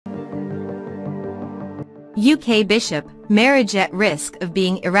UK Bishop, marriage at risk of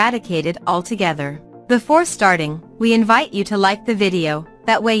being eradicated altogether. Before starting, we invite you to like the video,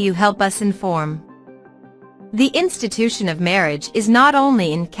 that way you help us inform. The institution of marriage is not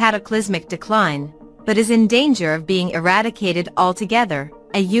only in cataclysmic decline, but is in danger of being eradicated altogether,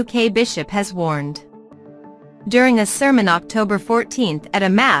 a UK bishop has warned. During a sermon October 14th at a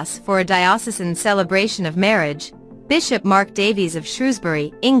Mass for a diocesan celebration of marriage, Bishop Mark Davies of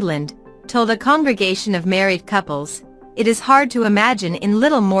Shrewsbury, England, told a congregation of married couples, "It is hard to imagine in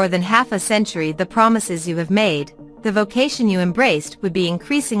little more than half a century the promises you have made, the vocation you embraced would be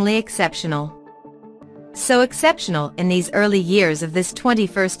increasingly exceptional. So exceptional in these early years of this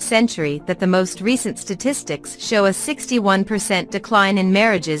 21st century that the most recent statistics show a 61% decline in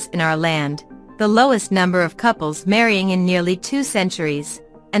marriages in our land, the lowest number of couples marrying in nearly 2 centuries,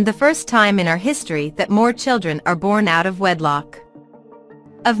 and the first time in our history that more children are born out of wedlock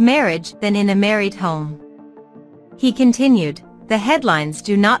of marriage than in a married home." He continued, "The headlines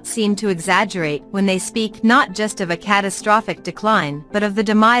do not seem to exaggerate when they speak not just of a catastrophic decline but of the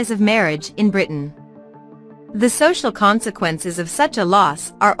demise of marriage in Britain. The social consequences of such a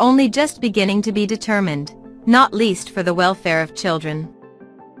loss are only just beginning to be determined, not least for the welfare of children."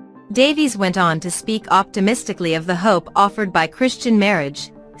 Davies went on to speak optimistically of the hope offered by Christian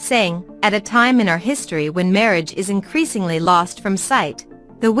marriage, saying, "At a time in our history when marriage is increasingly lost from sight,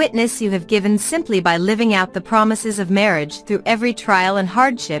 the witness you have given simply by living out the promises of marriage through every trial and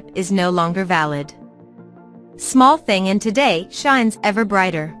hardship is no longer valid. Small thing and today shines ever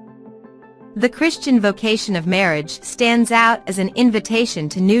brighter." The Christian vocation of marriage stands out as an invitation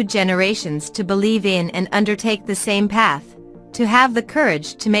to new generations to believe in and undertake the same path, to have the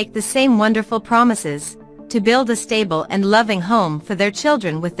courage to make the same wonderful promises, to build a stable and loving home for their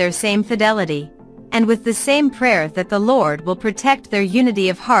children with their same fidelity, and with the same prayer that the Lord will protect their unity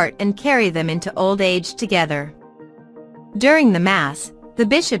of heart and carry them into old age together. During the Mass, the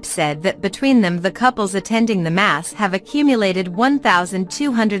bishop said that between them the couples attending the Mass have accumulated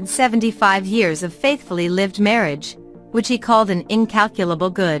 1,275 years of faithfully lived marriage, which he called an incalculable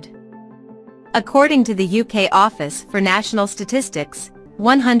good. According to the UK Office for National Statistics,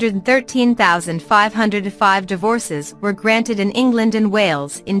 113,505 divorces were granted in England and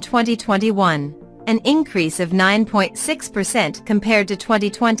Wales in 2021, an increase of 9.6% compared to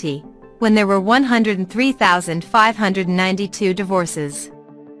 2020, when there were 103,592 divorces.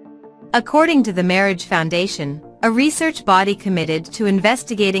 According to the Marriage Foundation, a research body committed to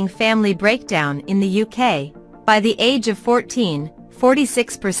investigating family breakdown in the UK, by the age of 14,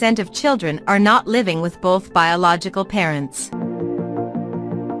 46% of children are not living with both biological parents.